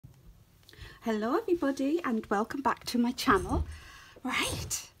Hello everybody and welcome back to my channel.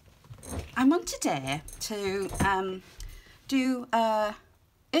 Right, I'm on today to do a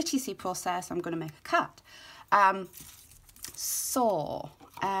ATC process. I'm going to make a card. I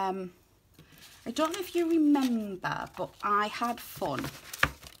don't know if you remember, but I had fun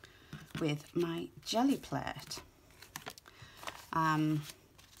with my jelly plate.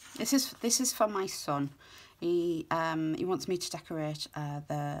 This is for my son. He wants me to decorate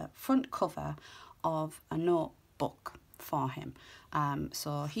the front cover of a notebook for him.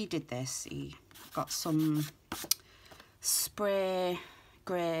 So he did this. He got some spray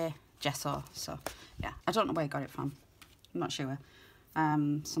grey gesso. So yeah, I don't know where he got it from. I'm not sure.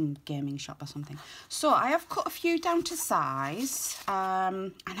 Some gaming shop or something. So I have cut a few down to size,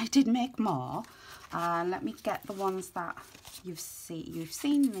 and I did make more. Let me get the ones that you've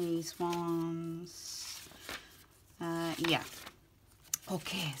seen these ones. Yeah.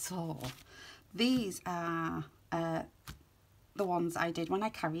 Okay, so these are the ones I did when I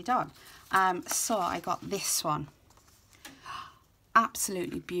carried on. So I got this one.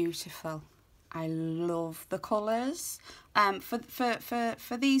 Absolutely beautiful. I love the colours.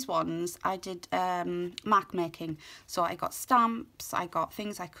 For these ones, I did mark making. So I got stamps, I got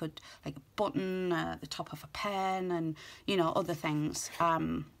things I could, like a button, the top of a pen, and, you know, other things.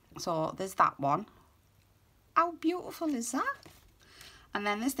 So there's that one. How beautiful is that? And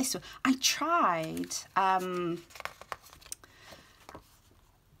then there's this one. I tried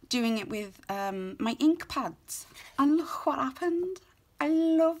doing it with my ink pads, and look what happened. I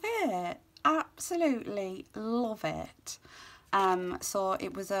love it. Absolutely love it. So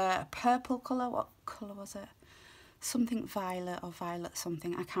it was a purple colour. What colour was it? Something violet or violet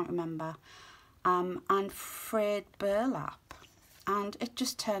something. I can't remember. And frayed burlap. And it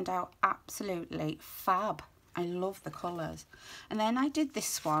just turned out absolutely fab. I love the colours. And then I did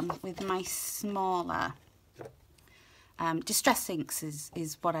this one with my smaller distress inks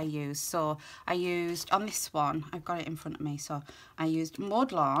is what I use. So I used, on this one, I've got it in front of me, so I used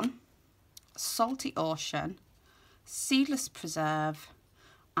Mud Lawn, Salty Ocean, Seedless Preserve,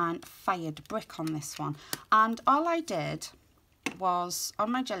 and Fired Brick on this one. And all I did was,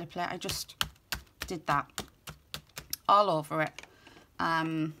 on my jelly plate, I just did that all over it.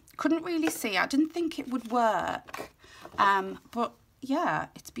 Couldn't really see. I didn't think it would work, but yeah,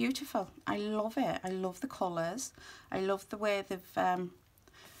 it's beautiful. I love it. I love the colours. I love the way they've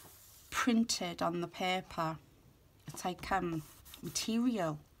printed on the paper. It's like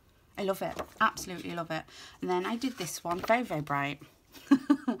material. I love it. Absolutely love it. And then I did this one, very, very bright,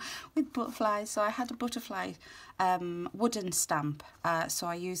 with butterflies. So I had a butterfly wooden stamp. So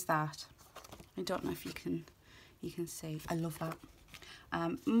I used that. I don't know if you can see. I love that.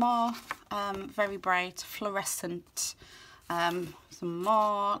 More very bright fluorescent, some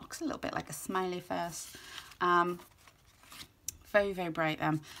more, looks a little bit like a smiley face, very, very bright.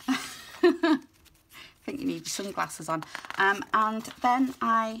 I think you need sunglasses on. And then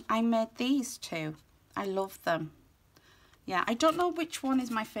I made these two. I love them. Yeah, I don't know which one is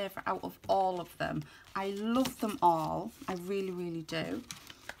my favourite out of all of them. I love them all. I really, really do.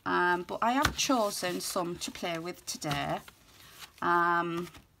 But I have chosen some to play with today.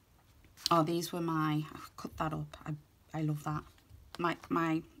 Oh, these were my, I cut that up, I love that,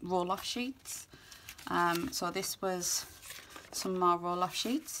 my roll-off sheets. So this was some more roll-off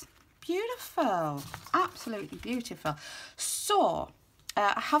sheets. Beautiful, absolutely beautiful. So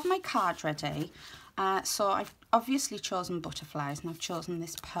I have my card ready. So I've obviously chosen butterflies, and I've chosen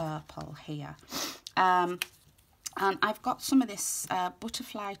this purple here. And I've got some of this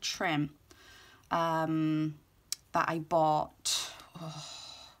butterfly trim that I bought. Oh,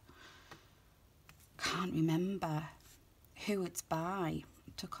 can't remember who it's by.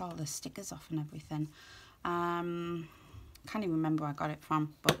 Took all the stickers off and everything. Can't even remember where I got it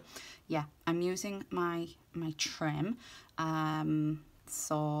from, but yeah, I'm using my trim.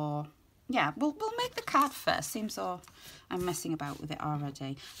 So yeah, we'll make the card first. Seems though I'm messing about with it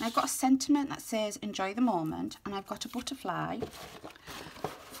already. And I've got a sentiment that says enjoy the moment, and I've got a butterfly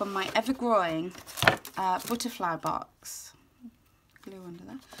from my ever-growing butterfly box. Glue under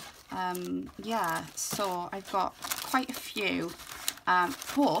there. Yeah, so I've got quite a few,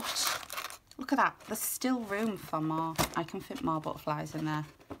 but look at that, there's still room for more. I can fit more butterflies in there,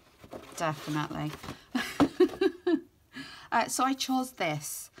 definitely. So I chose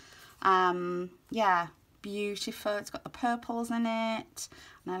this. Yeah, beautiful. It's got the purples in it,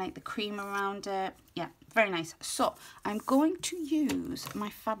 and I like the cream around it. Yeah, very nice. So I'm going to use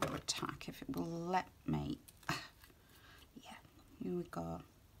my fabric tack, if it will let me. Yeah, here we go.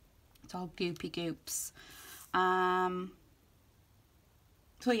 It's all goopy goops.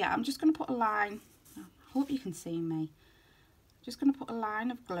 So yeah, I'm just going to put a line. I hope you can see me. Just going to put a line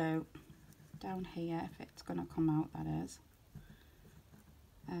of glue down here, if it's going to come out, that is.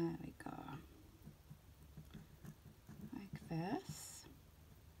 There we go. Like this.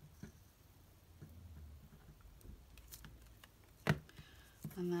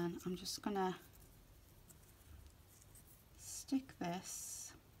 And then I'm just going to stick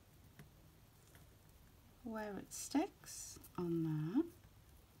this where it sticks on there,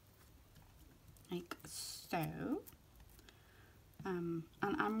 like so. And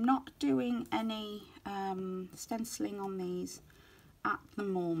I'm not doing any stenciling on these at the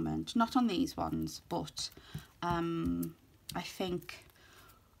moment, not on these ones, but I think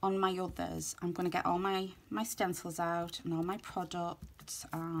on my others I'm going to get all my stencils out and all my products,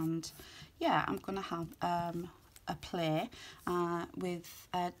 and yeah, I'm going to have a play with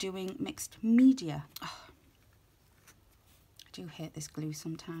doing mixed media. Oh, I do hate this glue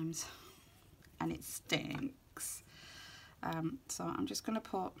sometimes and it stinks. So I'm just going to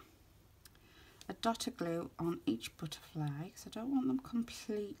put a dot of glue on each butterfly because I don't want them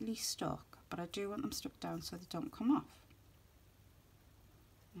completely stuck, but I do want them stuck down so they don't come off.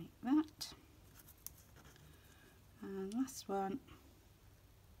 Like that. And last one,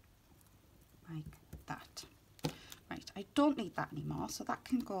 like that. Right, I don't need that anymore, so that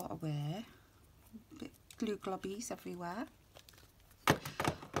can go away. Bit glue globbies everywhere.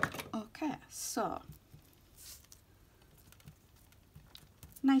 Okay, so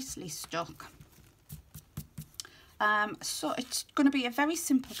nicely stuck. So it's going to be a very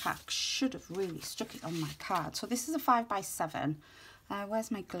simple card. Should have really stuck it on my card. So this is a 5x7.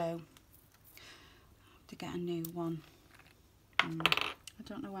 Where's my glue? I have to get a new one. I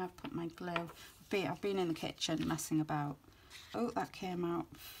don't know where I've put my glue. I've been in the kitchen messing about. Oh, that came out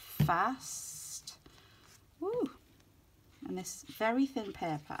fast. Woo! And this very thin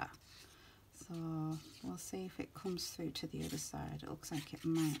paper. So we'll see if it comes through to the other side. It looks like it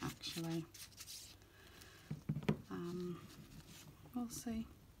might actually. We'll see.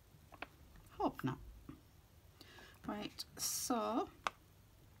 Hope not. Right, so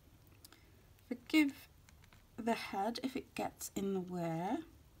forgive the head if it gets in the way.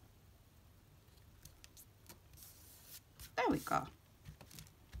 There we go.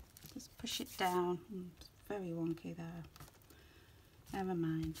 Just push it down. It's very wonky there. Never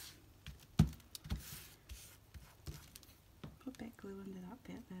mind. Put a bit of glue under that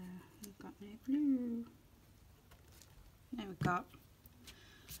bit there. We've got no glue. There we go.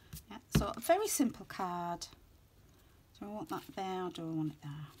 Yeah, so a very simple card. Do I want that there or do I want it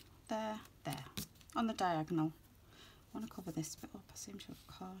there? There, there. On the diagonal. I want to cover this bit up. I seem to have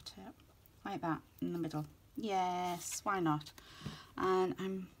caught it. Like that, in the middle. Yes, why not?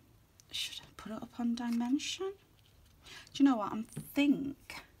 And should I put it up on dimension? Do you know what? I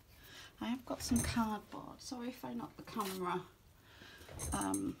think I have got some cardboard. Sorry if I knock the camera.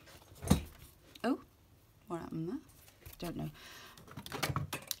 Oh, what happened there? Don't know.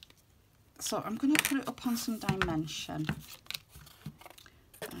 So I'm going to put it up on some dimension.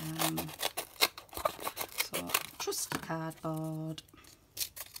 So trusty cardboard.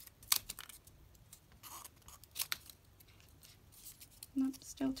 Nope,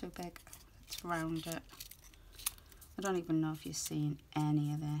 still too big. Let's round it. I don't even know if you're seeing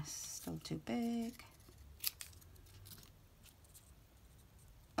any of this. Still too big.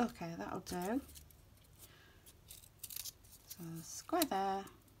 Okay, that'll do. So square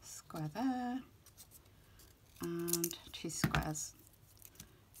there, and 2 squares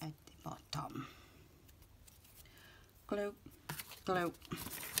at the bottom. Glue, glue.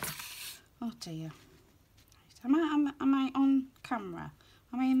 Oh dear. Right. Am I on camera?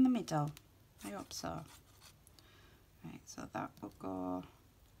 Am I in the middle? I hope so. Right, so that will go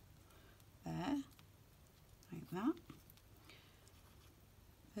there, like that.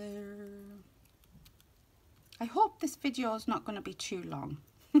 There. I hope this video is not going to be too long.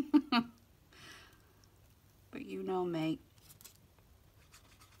 But you know me.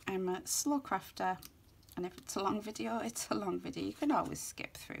 I'm a slow crafter, and if it's a long video, it's a long video. You can always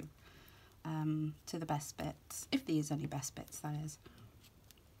skip through to the best bits, if there is any best bits, that is.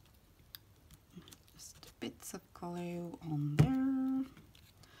 Just bits of glue on there,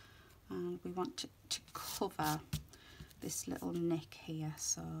 and we want to cover this little nick here,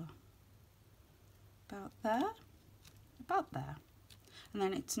 so about there, and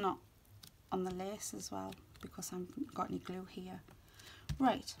then it's not on the lace as well because I haven't got any glue here.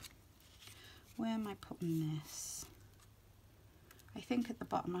 Right, where am I putting this? I think at the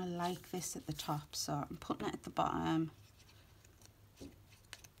bottom. I like this at the top, so I'm putting it at the bottom.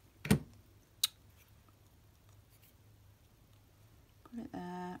 Put it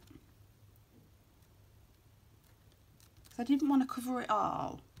there. I didn't want to cover it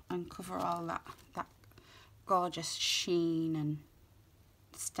all and cover all that gorgeous sheen and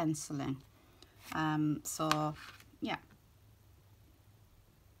stenciling. So yeah,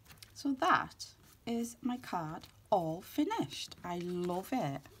 so that is my card all finished. I love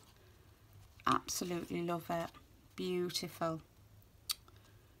it, absolutely love it. Beautiful.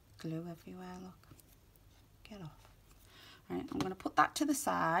 Glue everywhere, look. Get off. Right, I'm going to put that to the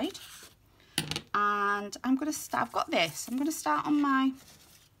side, and I'm going to start. I've got this. I'm going to start on my.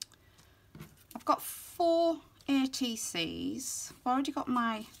 I've got 4 ATCs. I've already got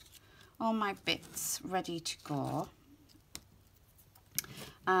all my bits ready to go.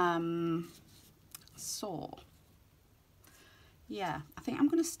 So yeah, I think I'm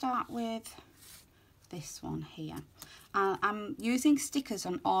going to start with this one here. I'm using stickers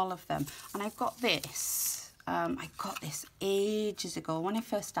on all of them, and I've got this. I got this ages ago when I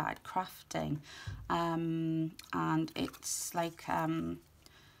first started crafting, and it's like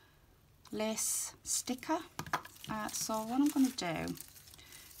lace sticker. So what I'm going to do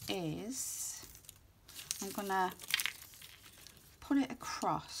is I'm going to put it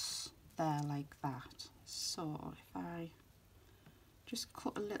across there like that. So if I just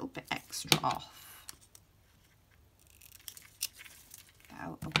cut a little bit extra off, get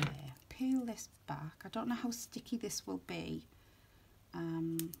out of the way, peel this back. I don't know how sticky this will be,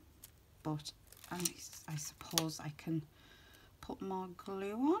 but I suppose I can put more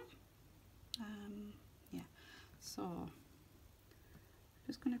glue on. Yeah, so I'm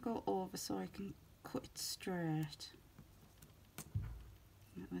just going to go over so I can cut it straight.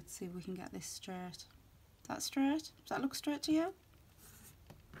 Let's see if we can get this straight. Is that straight? Does that look straight to you?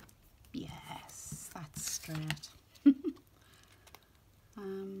 Yes, that's straight.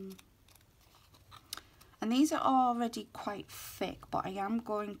 And these are already quite thick, but I am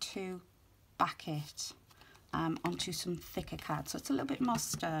going to back it onto some thicker card, so it's a little bit more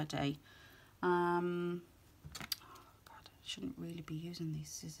sturdy. Oh God, I shouldn't really be using these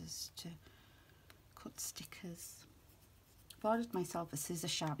scissors to cut stickers. I've ordered myself a scissor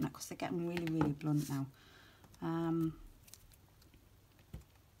sharpener because they're getting really, really blunt now. I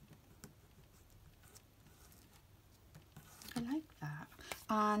like that.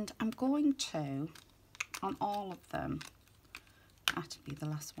 And I'm going to, on all of them, that to be the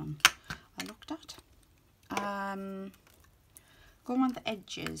last one I looked at, go around the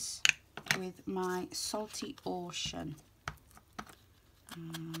edges with my Salty Ocean.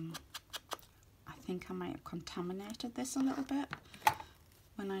 I think I might have contaminated this a little bit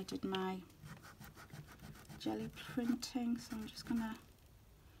when I did my jelly printing, so I'm just gonna,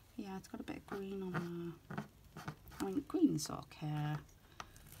 yeah, it's got a bit of green on there. I mean, green's okay.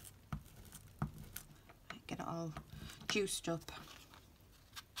 Get it all juiced up,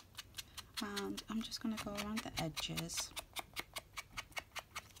 and I'm just going to go around the edges.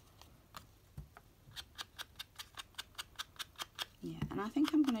 Yeah, and I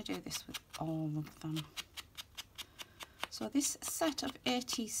think I'm going to do this with all of them. So this set of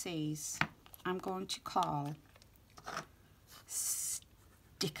ATCs I'm going to call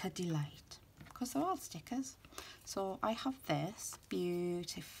Sticker Delight, because they're all stickers. So I have this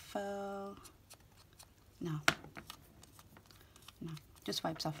beautiful, no, just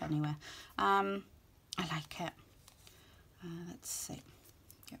wipes off anyway. I like it. Let's see,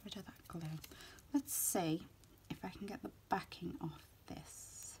 get rid of that glue. Let's see if I can get the backing off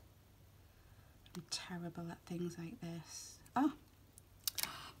this. I'm terrible at things like this. Oh,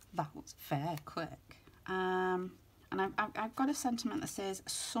 that was very quick. And I've got a sentiment that says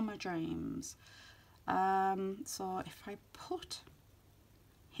Summer Dreams. So if I put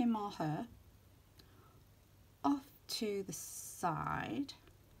him or her off to the side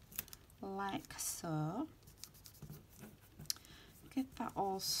like so, get that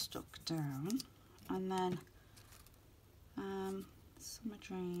all stuck down, and then Summer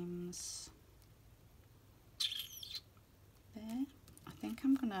Dreams there. I think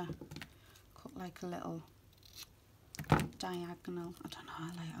I'm gonna cut like a little diagonal. I don't know,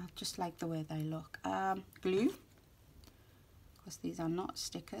 I just like the way they look. Glue, because these are not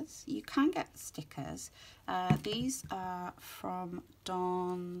stickers. You can get stickers. These are from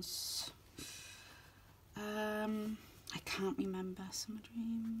Dawn's, I can't remember, Summer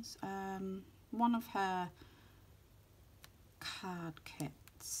Dreams, one of her card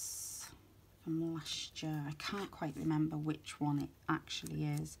kits from last year. I can't quite remember which one it actually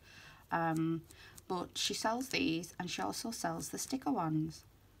is, but she sells these, and she also sells the sticker ones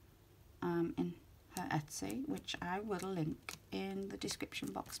in her Etsy, which I will link in the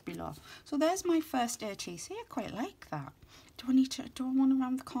description box below. So there's my first ATC. I quite like that. Do I want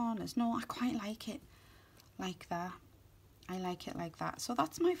around the corners? No, I quite like it like that. I like it like that. So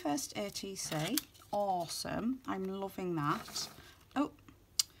that's my first ATC. Awesome. I'm loving that. Oh,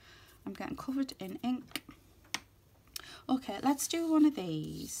 I'm getting covered in ink. Okay, let's do one of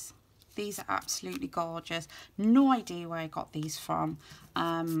these. These are absolutely gorgeous. No idea where I got these from.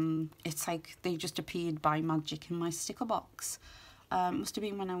 It's like they just appeared by magic in my sticker box. Must have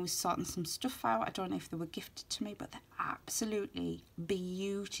been when I was sorting some stuff out. I don't know if they were gifted to me, but they're absolutely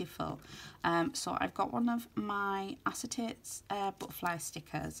beautiful. So I've got one of my acetates butterfly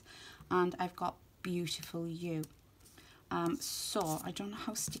stickers, and I've got Beautiful You. So I don't know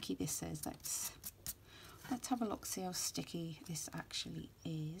how sticky this is. Let's have a look, see how sticky this actually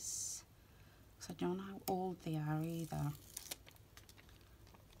is. Because I don't know how old they are either.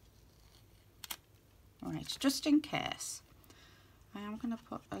 Right, just in case, I am going to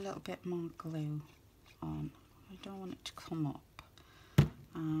put a little bit more glue on. I don't want it to come up.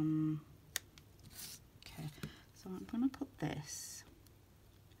 Okay, so I'm going to put this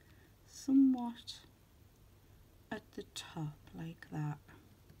somewhat at the top like that.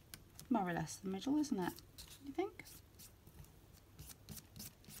 More or less the middle, isn't it? Do you think?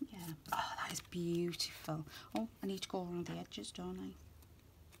 Yeah. Oh, that is beautiful. Oh, I need to go around the edges, don't I?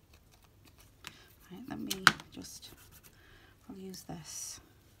 Right, let me just, I'll use this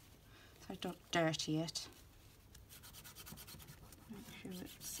so I don't dirty it. Make sure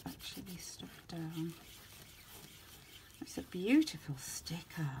it's actually stuffed down. It's a beautiful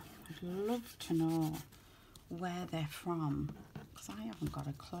sticker. I'd love to know where they're from, because I haven't got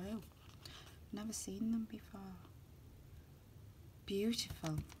a clue. Never seen them before.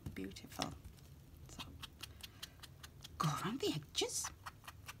 Beautiful, beautiful. So, go around the edges.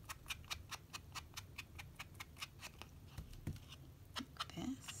 Like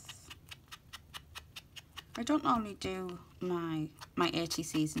this. I don't normally do my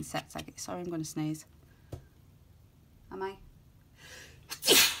ATCs in sets like this. Sorry, I'm going to sneeze. Am I?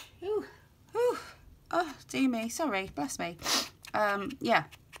 Ooh, ooh. Oh, dear me. Sorry, bless me. Yeah.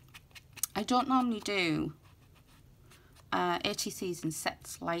 I don't normally do ATCs in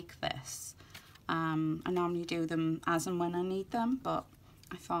sets like this. I normally do them as and when I need them, but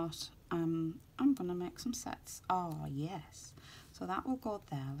I thought I'm going to make some sets. Oh, yes. So that will go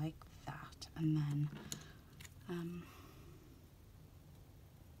there like that. And then I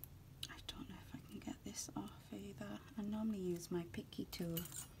don't know if I can get this off either. I normally use my picky tool.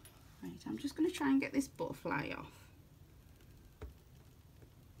 Right, I'm just going to try and get this butterfly off.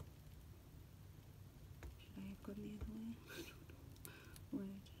 Go the other way.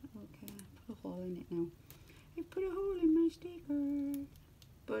 Right, okay, put a hole in it now. I put a hole in my sticker,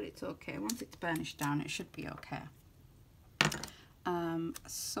 but it's okay. Once it's burnished down, it should be okay.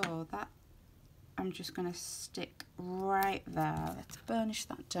 So that I'm just going to stick right there. Let's burnish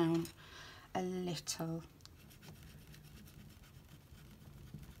that down a little.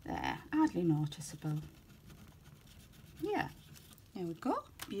 There, hardly noticeable. Yeah, there we go.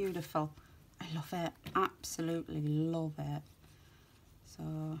 Beautiful. I love it, absolutely love it. So,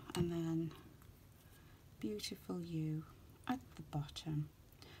 and then Beautiful You at the bottom.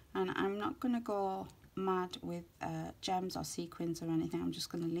 And I'm not going to go mad with gems or sequins or anything. I'm just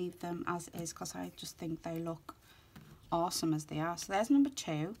going to leave them as is because I just think they look awesome as they are. So there's number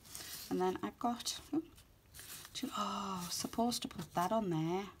 2. And then I've got two. Oh, supposed to put that on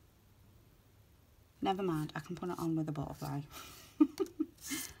there. Never mind, I can put it on with a butterfly.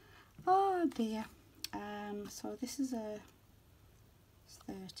 Oh dear. So this is a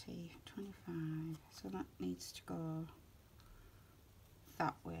 30, 25, so that needs to go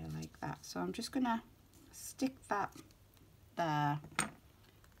that way like that. So I'm just gonna stick that there.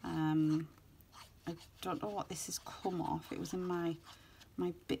 I don't know what this has come off. It was in my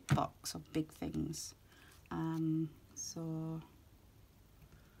bit box of big things. So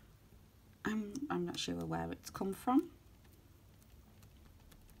I'm not sure where it's come from,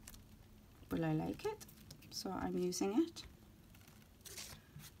 but I like it, so I'm using it.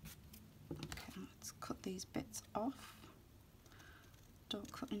 Okay, let's cut these bits off.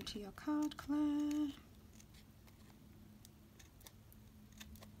 Don't cut into your card, Claire.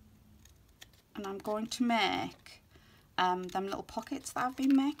 And I'm going to make them little pockets that I've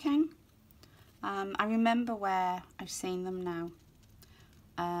been making. I remember where I've seen them now.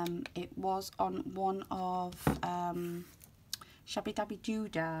 It was on one of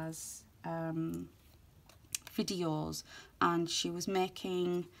Shabbydabbydooddah's videos, and she was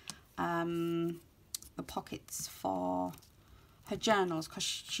making the pockets for her journals, because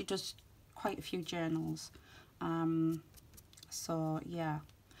she does quite a few journals. So yeah,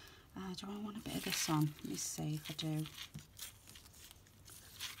 do I want a bit of this on? Let me see if I do.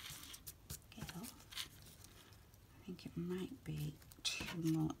 Get off. I think think it might be too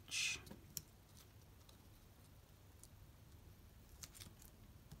much.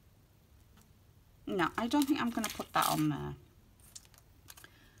 No, I don't think I'm going to put that on there.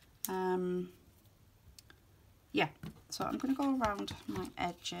 Yeah, so I'm going to go around my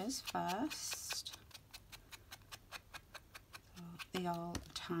edges first. So they all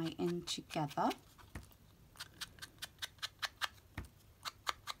tie in together.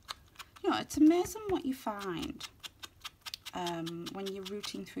 You know, it's amazing what you find when you're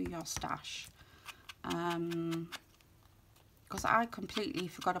rooting through your stash. Because I completely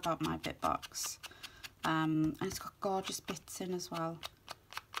forgot about my bit box. And it's got gorgeous bits in as well.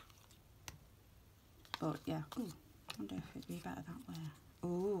 But yeah, ooh, I wonder if it'd be better that way.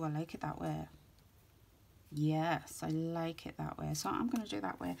 Ooh, I like it that way. Yes, I like it that way. So I'm going to do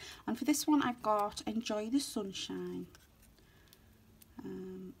that way. And for this one, I've got Enjoy the Sunshine.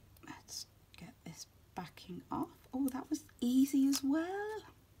 Let's get this backing off. Oh, that was easy as well.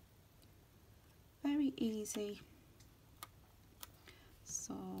 Very easy.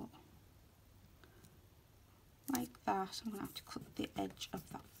 So, like that. I'm going to have to cut the edge of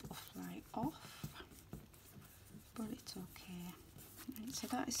that butterfly off. But it's okay. Right, so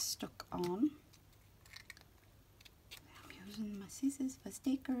that is stuck on. I'm using my scissors for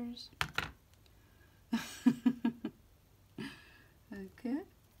stickers. Okay.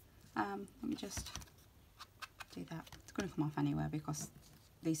 Let me just do that. It's going to come off anyway because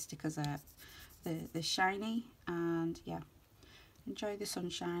these stickers are they're shiny, and yeah. Enjoy the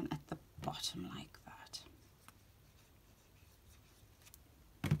sunshine at the bottom like that.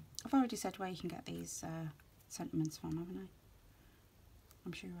 I've already said where you can get these sentiments from, haven't I?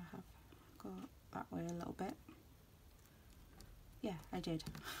 I'm sure I have. Go that way a little bit. Yeah, I did.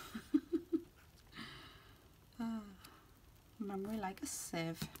 Memory like a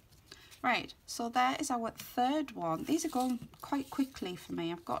sieve. Right, so there is our third one. These are going quite quickly for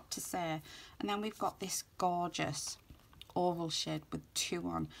me, I've got to say. And then we've got this gorgeous oval shade with 2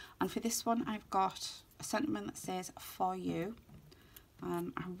 on. And for this one, I've got a sentiment that says for you.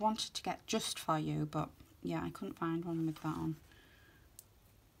 I wanted to get just for you, but yeah, I couldn't find one with that on.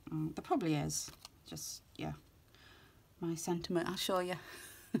 There probably is. Just, yeah. My sentiment, I'll show you.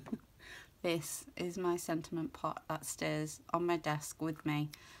 This is my sentiment pot that stays on my desk with me.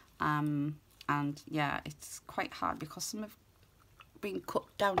 And yeah, it's quite hard because some have been cut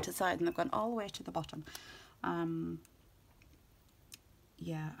down to the side and they've gone all the way to the bottom.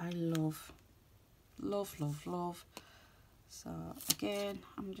 Yeah, I love, love, love, love. So again,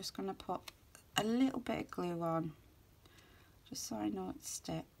 I'm just going to put a little bit of glue on, just so I know it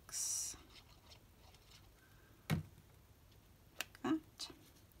sticks. Like that.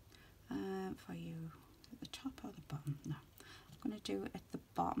 For you, at the top or the bottom? No, I'm going to do it at the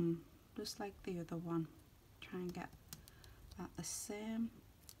bottom, just like the other one. Try and get that the same.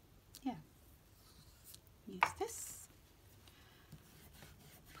 Yeah. Use this.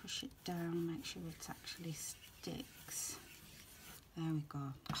 Push it down, make sure it actually sticks. There we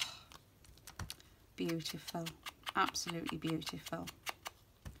go. Oh, beautiful, absolutely beautiful.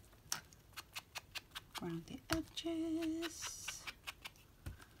 Around the edges.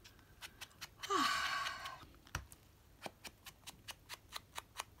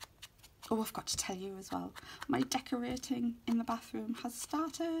 Oh, I've got to tell you as well, my decorating in the bathroom has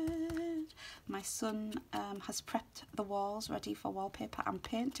started. My son has prepped the walls ready for wallpaper and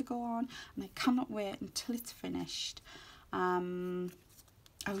paint to go on, and I cannot wait until it's finished.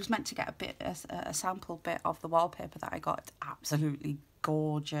 I was meant to get a sample bit of the wallpaper that I got. It's absolutely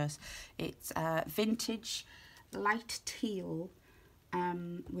gorgeous. It's vintage light teal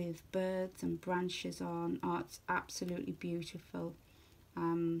with birds and branches on. Oh, it's absolutely beautiful.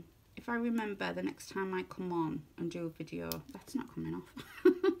 If I remember the next time I come on and do a video, that's not coming off.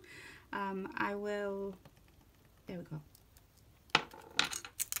 I will, there we go.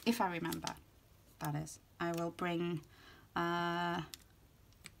 If I remember, that is, I will bring a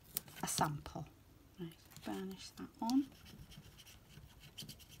sample. Right, burnish that on.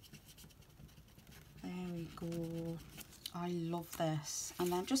 There we go. I love this.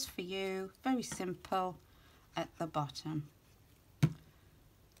 And then just for you, very simple at the bottom.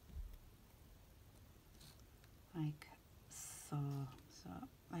 Like so,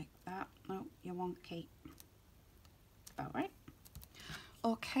 like that. No, you won't keep. About right.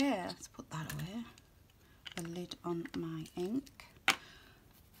 Okay, let's put that away. The lid on my ink.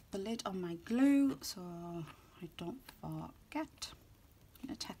 The lid on my glue, so I don't forget. I'm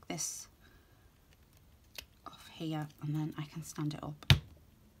going to take this off here and then I can stand it up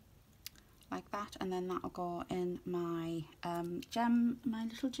like that, and then that'll go in my my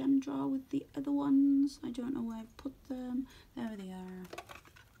little gem drawer with the other ones. I don't know where I've put them. There they are.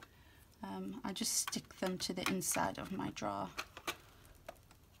 I just stick them to the inside of my drawer.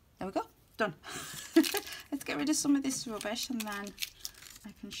 There we go, done. Let's get rid of some of this rubbish and then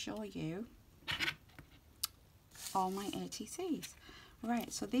I can show you all my ATCs.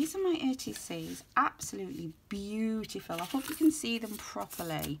 Right, so these are my ATCs, absolutely beautiful. I hope you can see them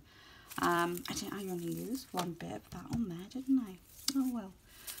properly. I only used one bit of that on there, didn't I? Oh well,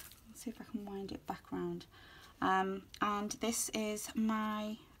 let's see if I can wind it back round. And this is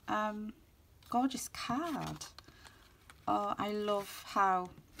my gorgeous card. Oh, I love how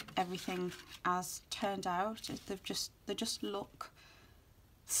everything has turned out. They just look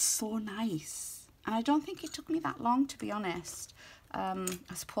so nice, and I don't think it took me that long, to be honest. I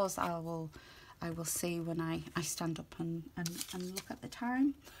suppose I will see when I stand up and look at the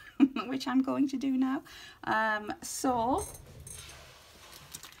time, which I'm going to do now. So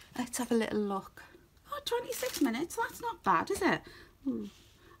let's have a little look. Oh, 26 minutes, that's not bad, is it? Ooh,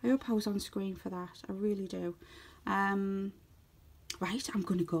 I hope I was on screen for that, I really do. Right, I'm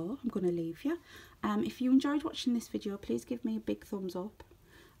gonna go, I'm gonna leave you. If you enjoyed watching this video, please give me a big thumbs up.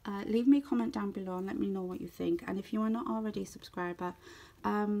 Leave me a comment down below and let me know what you think. And if you are not already a subscriber,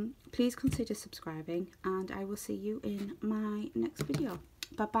 please consider subscribing, and I will see you in my next video.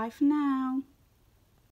 Bye bye for now.